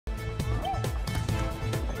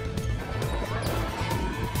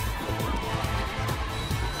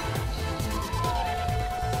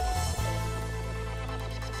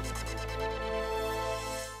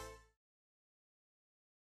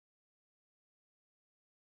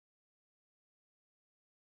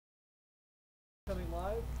coming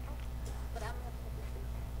live.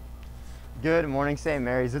 Good morning, St.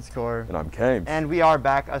 Mary's. It's Core. And I'm Kames. And we are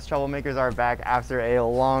back. Us troublemakers are back after a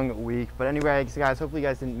long week. But anyway, guys, hopefully you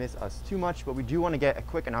guys didn't miss us too much. But we do want to get a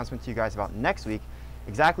quick announcement to you guys about next week.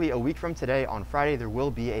 Exactly a week from today, on Friday, there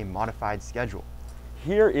will be a modified schedule.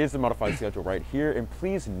 Here is the modified schedule right here, and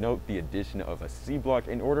please note the addition of a C block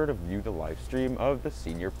in order to view the live stream of the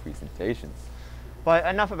senior presentations. But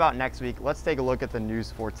enough about next week. Let's take a look at the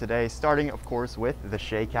news for today, starting, of course, with the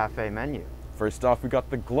Shea Cafe menu. First off, we got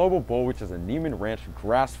the Global Bowl, which is a Neiman Ranch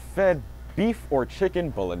grass-fed beef or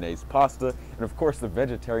chicken bolognese pasta, and of course the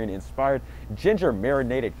vegetarian-inspired ginger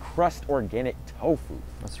marinated crust organic tofu.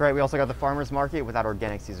 That's right. We also got the Farmer's Market with that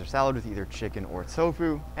organic Caesar salad with either chicken or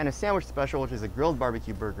tofu, and a sandwich special, which is a grilled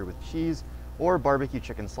barbecue burger with cheese, or barbecue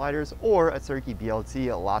chicken sliders, or a turkey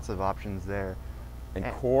BLT. Lots of options there. And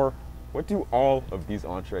Core, what do all of these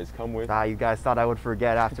entrees come with? You guys thought I would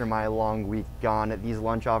forget after my long week gone. These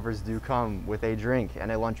lunch offers do come with a drink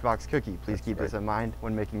and a lunchbox cookie. Please keep this in mind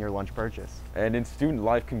when making your lunch purchase. And in student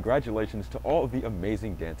life, congratulations to all of the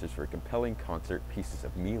amazing dancers for compelling concert Pieces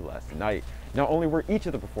of Me last night. Not only were each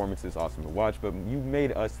of the performances awesome to watch, but you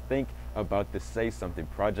made us think about the Say Something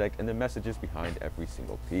project and the messages behind every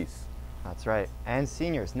single piece. That's right. And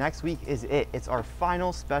seniors, next week is it. It's our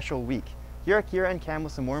final special week. Here are Kira and Cam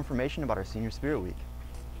with some more information about our Senior Spirit Week.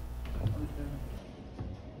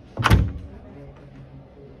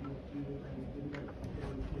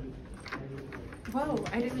 Whoa,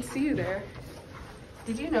 I didn't see you there.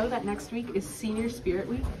 Did you know that next week is Senior Spirit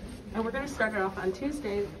Week? And we're going to start it off on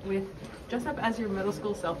Tuesday with Dress Up as Your Middle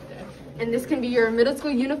School Self Day. And this can be your middle school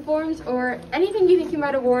uniforms or anything you think you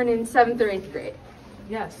might have worn in 7th or 8th grade.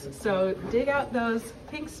 Yes, so dig out those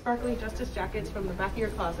pink sparkly Justice jackets from the back of your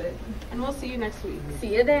closet, and we'll see you next week.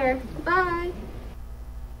 See you there. Bye.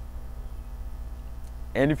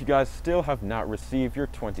 And if you guys still have not received your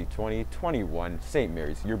 2020-21 St.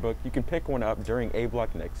 Mary's yearbook, you can pick one up during A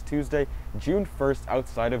Block next Tuesday, June 1st,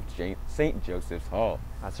 outside of St. Joseph's Hall.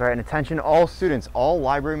 That's right, and attention all students, all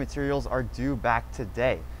library materials are due back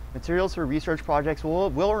today. Materials for research projects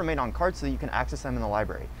will remain on cards so that you can access them in the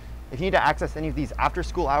library. If you need to access any of these after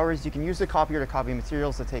school hours, you can use the copier to copy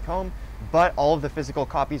materials to take home, but all of the physical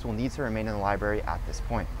copies will need to remain in the library at this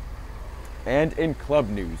point. And in club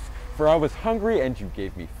news, for I was hungry and you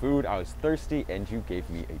gave me food, I was thirsty and you gave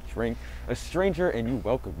me a drink, a stranger and you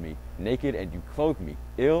welcomed me, naked and you clothed me,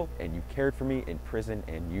 ill and you cared for me, in prison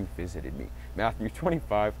and you visited me. Matthew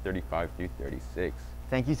 25:35-36.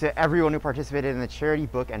 Thank you to everyone who participated in the charity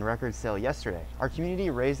book and record sale yesterday. Our community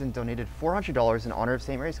raised and donated $400 in honor of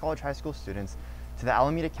St. Mary's College High School students to the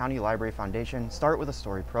Alameda County Library Foundation Start with a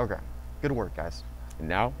Story program. Good work, guys. And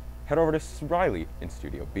now, head over to Riley in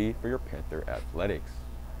Studio B for your Panther Athletics.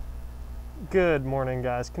 Good morning,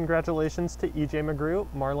 guys. Congratulations to EJ McGrew,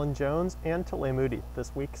 Marlon Jones, and Tale Moody,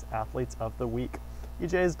 this week's Athletes of the Week.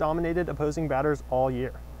 EJ has dominated opposing batters all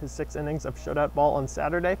year. His 6 innings of shutout ball on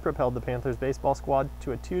Saturday propelled the Panthers baseball squad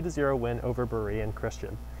to a 2-0 win over Berean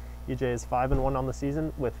Christian. EJ is 5-1 on the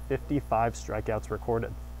season with 55 strikeouts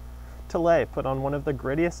recorded. Tale put on one of the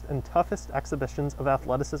grittiest and toughest exhibitions of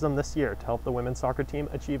athleticism this year to help the women's soccer team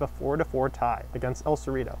achieve a 4-4 tie against El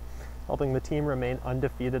Cerrito, helping the team remain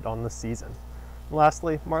undefeated on the season. And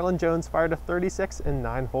lastly, Marlon Jones fired a 36 in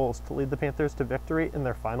 9 holes to lead the Panthers to victory in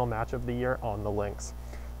their final match of the year on the Lynx.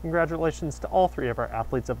 Congratulations to all 3 of our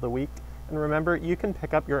Athletes of the Week, and remember, you can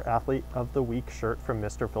pick up your Athlete of the Week shirt from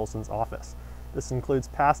Mr. Filson's office. This includes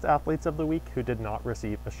past Athletes of the Week who did not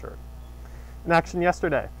receive a shirt. In action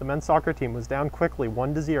yesterday, the men's soccer team was down quickly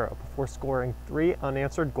 1-0 before scoring 3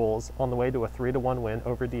 unanswered goals on the way to a 3-1 win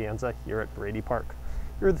over De Anza here at Brady Park.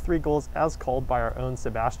 Here are the 3 goals as called by our own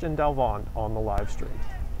Sebastian Dalvon on the live stream.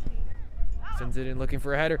 Sends it in looking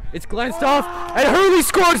for a header. It's glanced off, and Hurley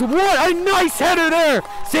scores. What a nice header there!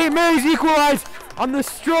 St. Mary's equalized on the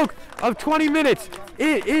stroke of 20 minutes.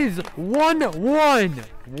 It is 1-1.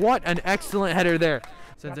 What an excellent header there.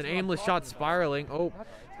 Sends an aimless shot spiraling. Oh,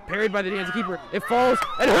 parried by the Danza keeper. It falls,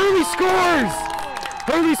 and Hurley scores!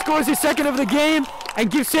 Hurley scores his 2nd of the game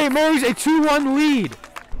and gives St. Mary's a 2-1 lead.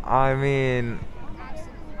 I mean,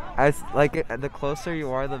 as the closer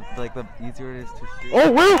you are, the easier it is to shoot.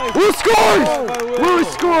 Oh, Will scored! Will has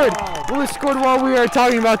scored! Will has scored while we are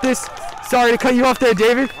talking about this. Sorry to cut you off there,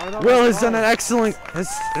 David. Will has done an excellent, has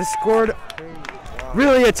scored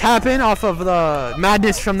really a tap in off of the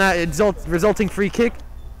madness from that resulting free kick.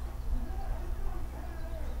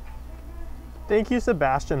 Thank you,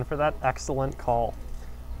 Sebastian, for that excellent call.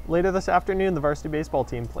 Later this afternoon, the varsity baseball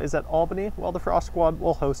team plays at Albany, while the Frost Squad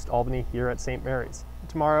will host Albany here at St. Mary's.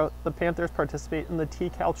 Tomorrow, the Panthers participate in the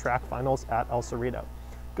T-Cal track finals at El Cerrito.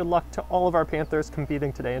 Good Good luck to all of our Panthers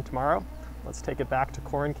competing today and tomorrow. Let's take it back to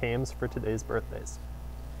Corin Kames for today's birthdays.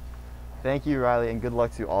 Thank you, Riley, and good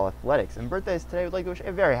luck to all athletics. And birthdays today, we'd like to wish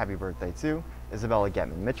a very happy birthday to Isabella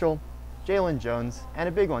Getman-Mitchell, Jalen Jones, and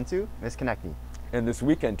a big one too, Miss Konechny. And this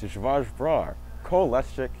weekend to Shivaj Brar, Cole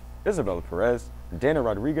Leschik, Isabella Perez, Dana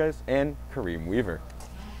Rodriguez, and Kareem Weaver.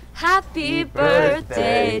 Happy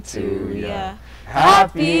birthday to ya.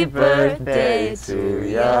 Happy birthday to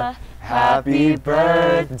ya. Happy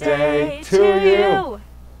birthday to you.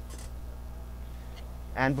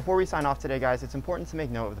 And before we sign off today, guys, it's important to make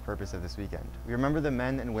note of the purpose of this weekend. We remember the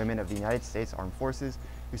men and women of the United States Armed Forces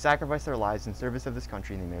who sacrificed their lives in service of this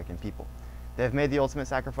country and the American people. They have made the ultimate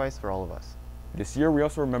sacrifice for all of us. This year, we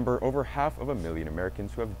also remember over 500,000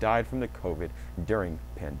 Americans who have died from the COVID during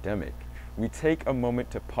pandemic. We take a moment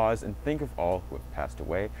to pause and think of all who have passed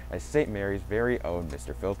away as St. Mary's very own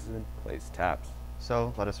Mr. Filson plays taps.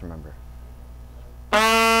 So let us remember.